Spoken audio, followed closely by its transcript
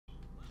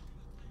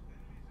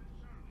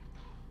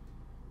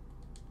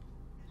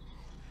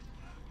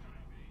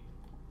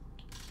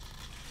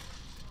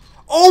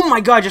Oh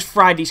my god, I just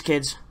fried these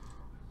kids.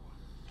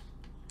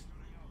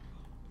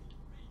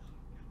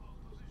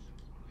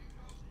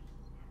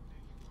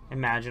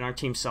 Imagine our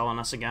team selling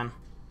us again.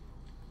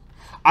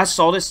 I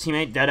saw this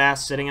teammate deadass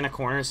sitting in a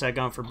corner instead of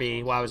going for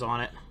B while I was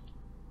on it.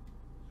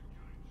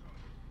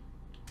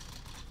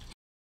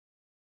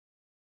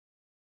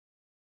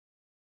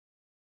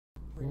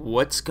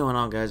 What's going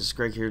on, guys? It's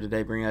Greg here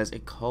today, bringing you guys a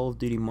Call of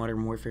Duty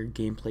Modern Warfare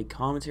gameplay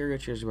commentary.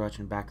 What you're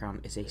watching in the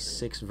background is a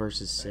 6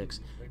 versus 6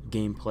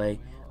 gameplay,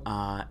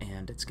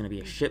 and it's going to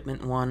be a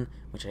shipment one,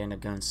 which I end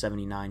up going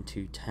 79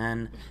 to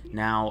 10.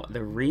 Now,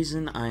 the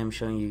reason I am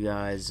showing you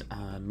guys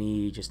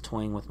me just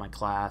toying with my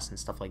class and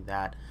stuff like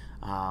that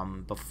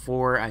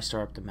before I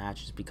start up the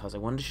match is because I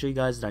wanted to show you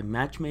guys that I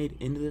match made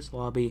into this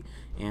lobby,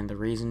 and the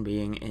reason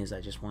being is I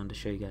just wanted to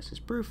show you guys as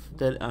proof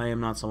that I am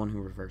not someone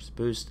who reverse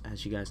boosts.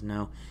 As you guys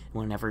know,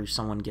 whenever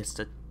someone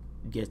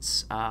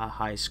gets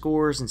high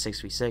scores in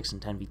 6v6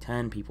 and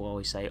 10v10, people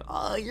always say,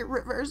 "Oh, you're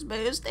reverse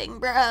boosting,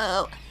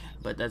 bro,"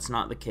 but that's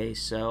not the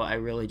case. So I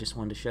really just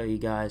wanted to show you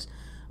guys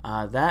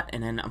that,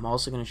 and then I'm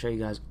also going to show you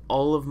guys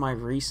all of my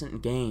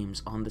recent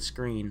games on the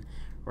screen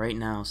right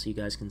now, so you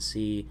guys can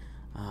see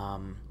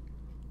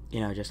you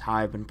know, just how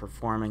I've been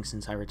performing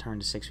since I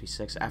returned to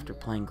 6v6 after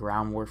playing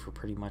ground war for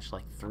pretty much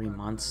like 3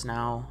 months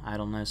now. I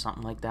don't know,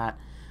 something like that.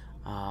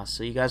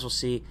 So you guys will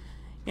see,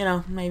 you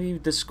know, maybe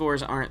the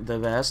scores aren't the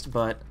best,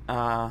 but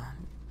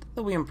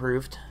they'll be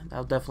improved.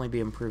 I'll definitely be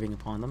improving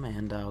upon them,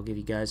 and I'll give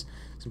you guys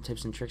some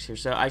tips and tricks here.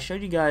 So I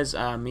showed you guys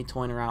me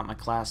toying around with my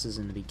classes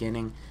in the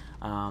beginning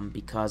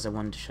because I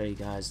wanted to show you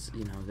guys,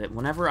 you know, that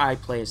whenever I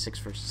play a 6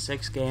 versus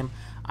 6 game,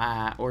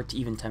 or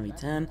even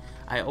 10v10,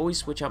 I always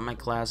switch out my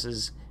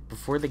classes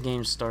before the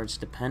game starts,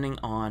 depending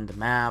on the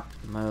map,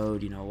 the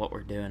mode, you know, what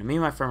we're doing. And me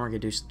and my friend were going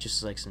to do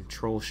just like some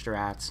troll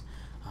strats,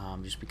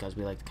 just because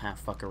we like to kind of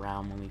fuck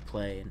around when we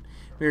play. And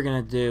we were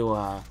going to do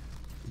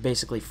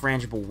basically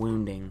frangible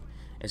wounding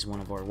as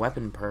one of our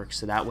weapon perks,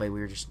 so that way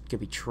we were just going to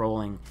be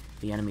trolling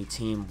the enemy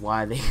team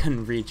why they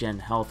couldn't regen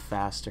health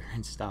faster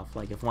and stuff.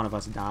 Like if one of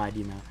us died,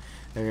 you know,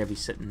 they're going to be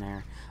sitting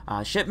there.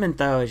 Shipment,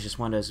 though, is just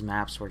one of those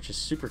maps where it's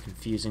just super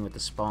confusing with the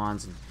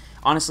spawns. And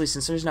honestly,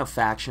 since there's no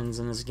factions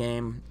in this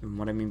game, and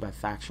what I mean by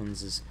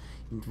factions is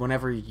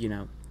whenever, you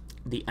know,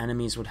 the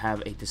enemies would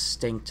have a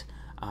distinct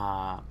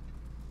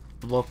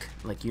look,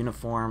 like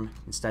uniform.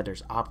 Instead,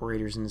 there's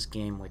operators in this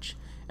game, which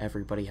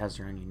everybody has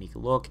their own unique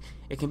look.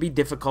 It can be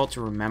difficult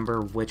to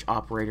remember which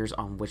operator's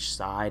on which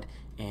side,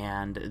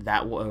 and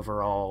that will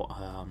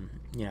overall,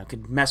 you know,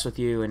 could mess with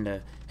you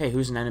into, hey,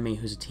 who's an enemy,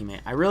 who's a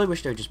teammate. I really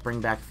wish they would just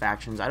bring back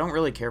factions. I don't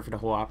really care for the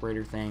whole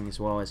operator thing, as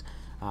well as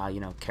you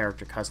know,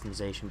 character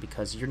customization,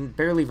 because you're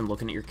barely even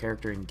looking at your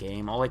character in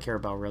game. All I care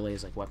about really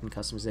is like weapon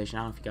customization. I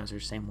don't know if you guys are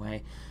the same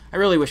way. I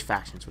really wish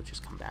factions would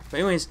just come back. But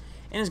anyways,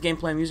 in this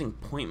gameplay, I'm using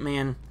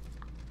pointman,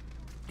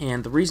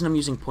 and the reason I'm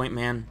using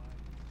pointman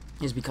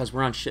is because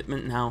we're on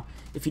shipment now.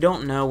 If you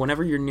don't know,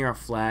 whenever you're near a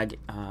flag,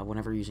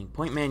 whenever you're using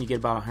pointman, you get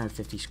about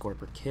 150 score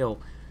per kill.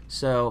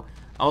 So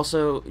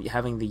also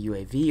having the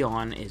UAV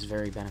on is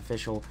very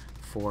beneficial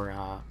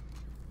for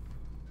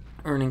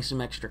earning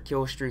some extra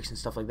kill streaks and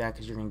stuff like that,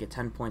 because you're going to get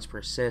 10 points per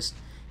assist,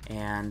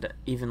 and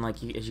even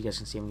like as you guys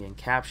can see, I'm getting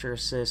capture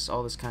assists,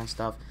 all this kind of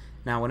stuff.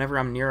 Now whenever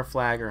I'm near a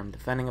flag, or I'm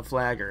defending a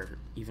flag, or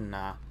even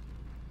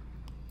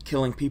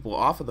killing people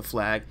off of the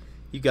flag,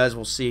 you guys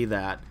will see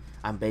that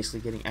I'm basically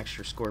getting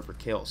extra score per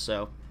kill.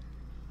 So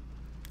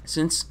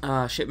since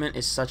Shipment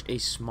is such a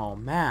small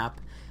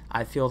map,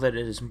 I feel that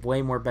it is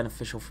way more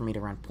beneficial for me to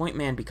run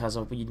pointman, because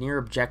I'll be near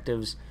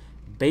objectives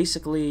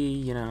basically,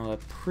 you know, a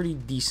pretty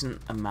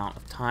decent amount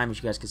of time. As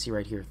you guys can see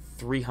right here,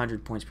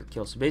 300 points per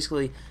kill. So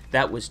basically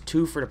that was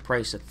 2 for the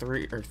price of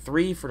 3, or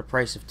 3 for the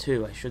price of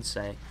 2, I should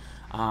say.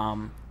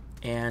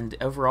 And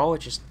overall,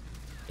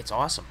 it's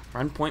awesome.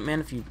 Run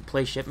pointman if you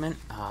play Shipment,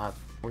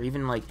 or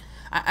even like,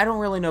 I don't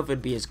really know if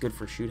it'd be as good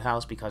for Shoot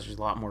House, because there's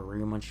a lot more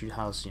room on Shoot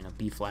House. You know,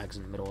 B flags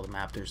in the middle of the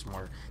map, there's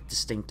more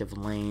distinctive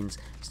lanes,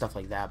 stuff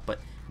like that. But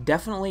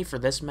definitely for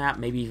this map,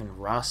 maybe even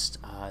Rust,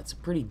 it's a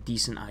pretty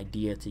decent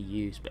idea to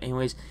use. But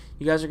anyways,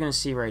 you guys are going to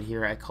see right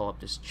here, I call up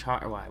this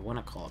well, I want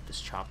to call up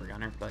this chopper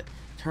gunner, but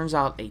turns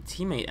out a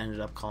teammate ended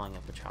up calling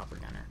up a chopper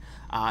gunner.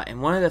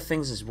 And one of the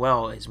things as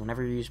well is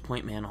whenever you use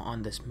pointman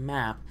on this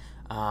map,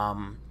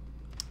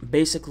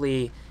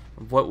 basically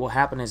what will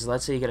happen is,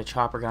 let's say you get a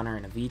chopper gunner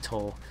and a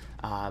VTOL,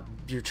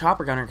 your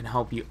chopper gunner can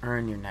help you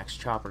earn your next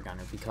chopper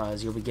gunner,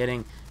 because you'll be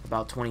getting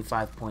about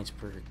 25 points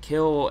per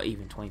kill,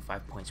 even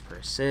 25 points per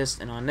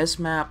assist. And on this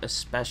map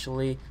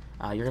especially,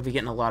 you're going to be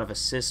getting a lot of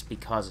assists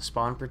because of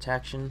spawn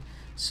protection.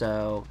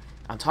 So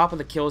on top of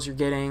the kills you're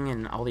getting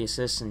and all the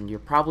assists, and you're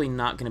probably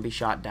not going to be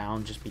shot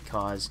down, just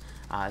because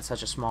it's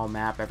such a small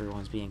map,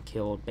 everyone's being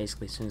killed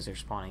basically as soon as they're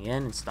spawning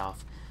in and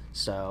stuff.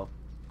 So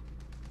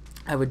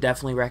I would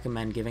definitely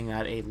recommend giving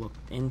that a look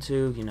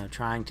into, you know,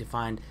 trying to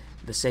find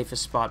the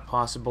safest spot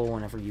possible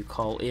whenever you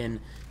call in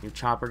your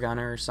chopper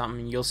gunner or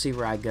something. You'll see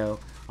where I go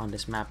on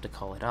this map to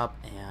call it up,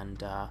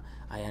 and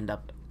I end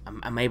up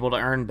I'm able to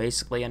earn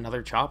basically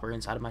another chopper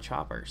inside of my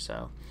chopper.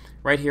 So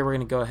right here we're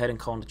going to go ahead and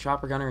call him the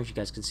chopper gunner. As you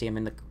guys can see, I'm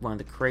in one of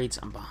the crates.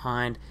 I'm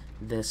behind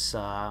this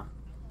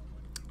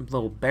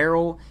little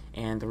barrel,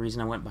 and the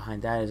reason I went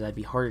behind that is I'd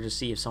be harder to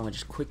see if someone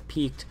just quick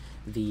peeked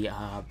the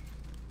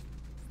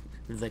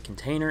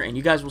container, and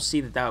you guys will see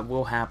that that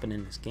will happen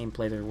in this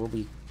gameplay. There will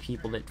be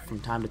people that from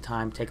time to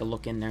time take a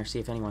look in there, see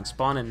if anyone's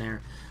spawned in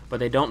there, but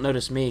they don't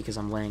notice me because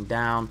I'm laying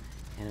down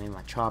and I'm in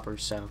my chopper.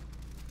 So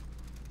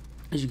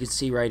as you can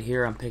see right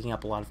here, I'm picking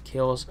up a lot of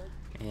kills,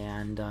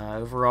 and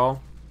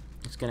overall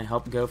it's going to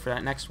help go for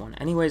that next one.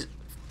 Anyways,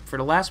 for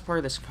the last part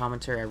of this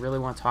commentary, I really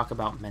want to talk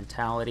about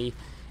mentality.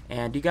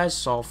 And you guys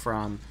saw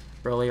from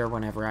earlier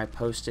whenever I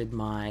posted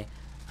my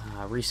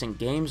recent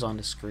games on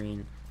the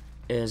screen,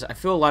 is I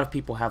feel a lot of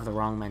people have the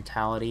wrong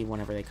mentality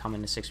whenever they come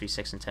into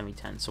 6v6 and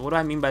 10v10. So what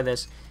I mean by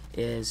this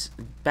is,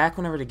 back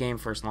whenever the game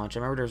first launched, I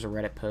remember there was a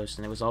Reddit post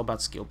and it was all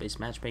about skill-based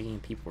matchmaking,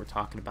 and people were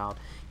talking about,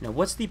 you know,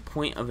 what's the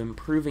point of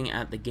improving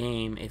at the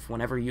game if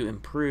whenever you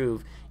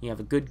improve, you have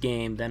a good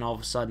game, then all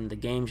of a sudden the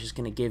game's just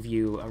going to give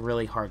you a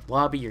really hard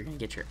lobby, you're going to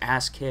get your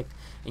ass kicked,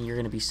 and you're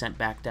going to be sent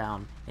back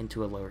down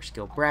into a lower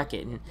skill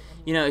bracket. And,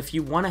 you know, if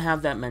you want to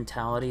have that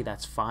mentality,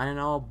 that's fine and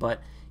all, but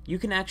you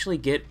can actually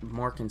get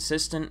more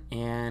consistent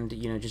and,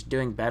 you know, just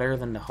doing better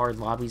than the hard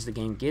lobbies the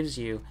game gives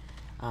you.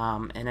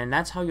 And then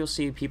that's how you'll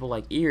see people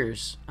like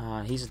Ears.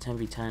 He's a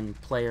 10v10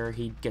 player.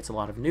 He gets a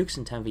lot of nukes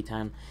in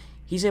 10v10.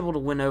 He's able to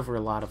win over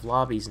a lot of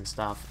lobbies and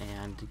stuff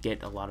and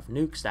get a lot of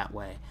nukes that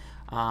way.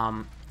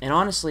 And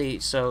honestly,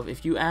 so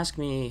if you ask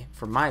me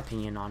for my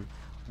opinion on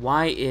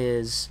why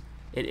is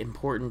it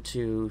important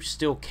to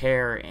still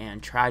care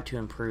and try to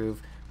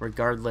improve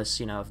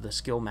regardless, you know, of the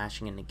skill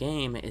matching in the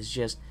game, is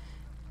just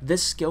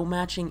this skill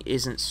matching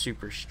isn't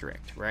super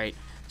strict, right?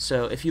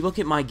 So if you look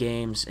at my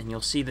games, and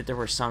you'll see that there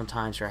were some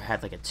times where I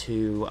had like a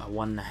 2, a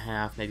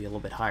 1.5, maybe a little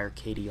bit higher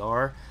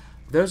KDR.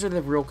 Those are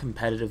the real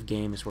competitive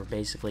games where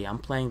basically I'm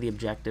playing the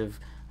objective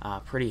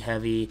pretty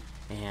heavy,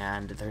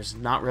 and there's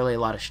not really a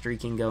lot of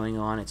streaking going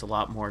on. It's a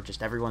lot more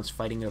just everyone's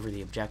fighting over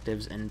the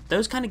objectives, and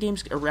those kind of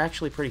games are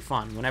actually pretty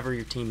fun whenever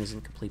your team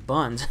isn't complete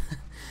buns.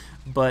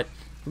 But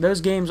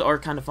those games are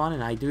kind of fun,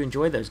 and I do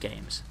enjoy those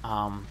games.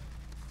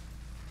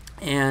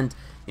 And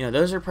you know,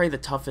 those are probably the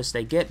toughest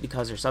they get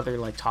because there's other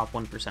like top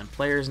 1%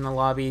 players in the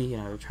lobby. You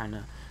know,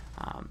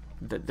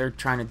 they're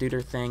trying to do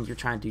their thing, you're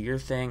trying to do your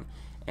thing,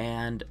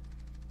 and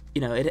you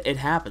know, it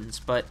happens.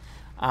 But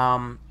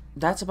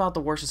that's about the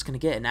worst it's going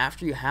to get. And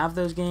after you have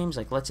those games,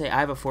 like let's say I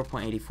have a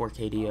 4.84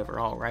 KD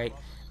overall, right?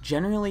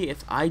 Generally,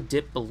 if I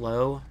dip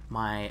below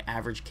my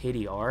average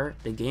KDR,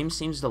 the game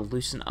seems to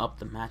loosen up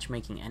the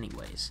matchmaking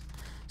anyways.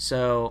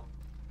 So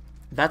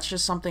that's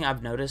just something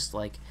I've noticed.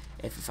 Like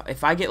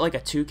if I get like a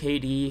 2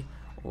 KD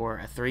or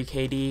a 3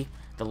 KD,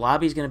 the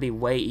lobby's going to be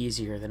way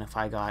easier than if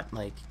I got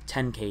like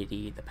 10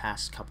 KD the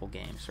past couple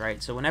games,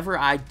 right? So whenever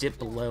I dip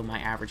below my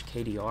average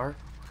KDR,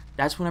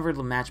 that's whenever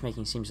the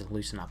matchmaking seems to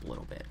loosen up a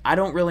little bit. I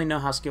don't really know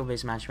how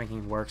skill-based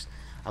matchmaking works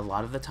a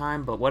lot of the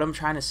time, but what I'm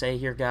trying to say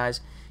here,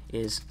 guys,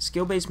 is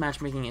skill-based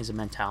matchmaking is a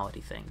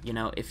mentality thing. You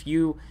know, if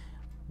you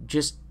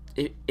just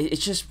it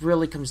just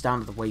really comes down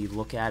to the way you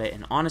look at it,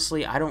 and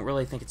honestly, I don't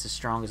really think it's as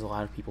strong as a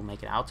lot of people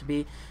make it out to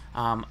be.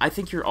 I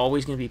think you're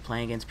always going to be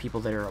playing against people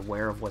that are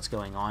aware of what's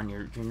going on.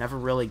 You're never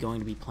really going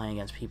to be playing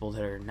against people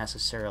that are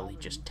necessarily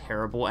just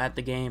terrible at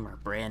the game or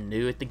brand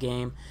new at the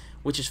game,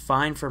 which is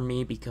fine for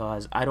me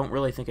because I don't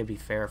really think it'd be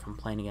fair if I'm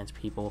playing against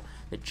people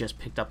that just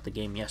picked up the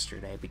game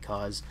yesterday,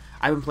 because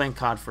I've been playing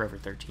COD for over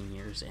 13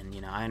 years, and you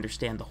know, I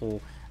understand the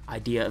whole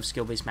idea of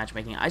skill-based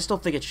matchmaking. I still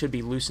think it should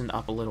be loosened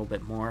up a little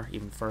bit more,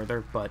 even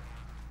further, but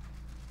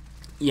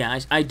yeah,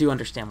 I do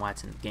understand why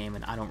it's in the game,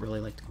 and I don't really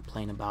like to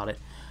complain about it.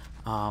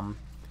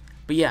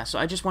 But yeah, so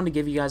I just wanted to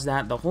give you guys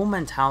that. The whole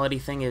mentality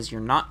thing is you're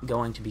not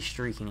going to be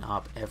streaking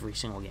up every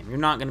single game. You're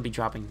not going to be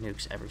dropping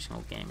nukes every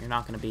single game. You're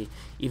not going to be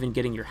even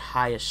getting your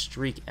highest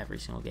streak every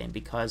single game,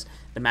 because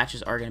the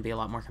matches are going to be a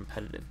lot more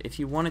competitive. If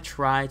you want to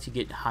try to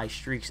get high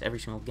streaks every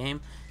single game,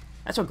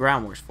 that's what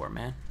Ground War's for,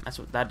 man.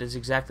 That is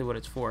exactly what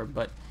it's for.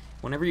 But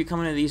whenever you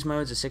come into these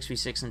modes, a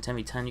 6v6 and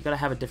 10v10, you got to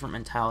have a different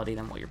mentality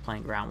than what you're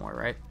playing Ground War,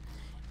 right?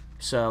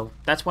 So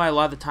that's why a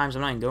lot of the times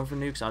I'm not even going for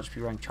nukes. I'll just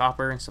be running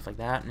chopper and stuff like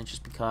that, and it's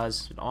just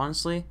because,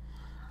 honestly,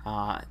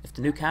 if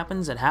the nuke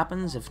happens, it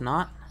happens. If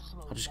not,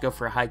 I'll just go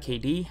for a high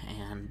KD,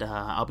 and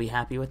I'll be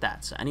happy with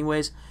that. So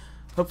anyways,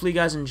 hopefully you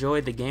guys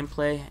enjoyed the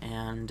gameplay,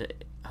 and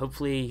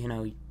hopefully, you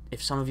know,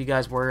 if some of you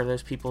guys were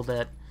those people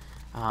that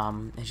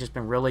has just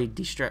been really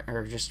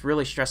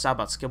really stressed out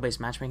about skill-based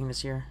matchmaking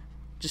this year,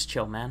 just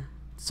chill, man.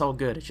 It's all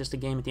good. It's just a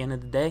game at the end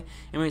of the day.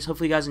 Anyways,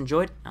 hopefully you guys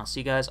enjoyed, and I'll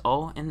see you guys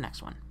all in the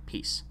next one.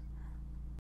 Peace.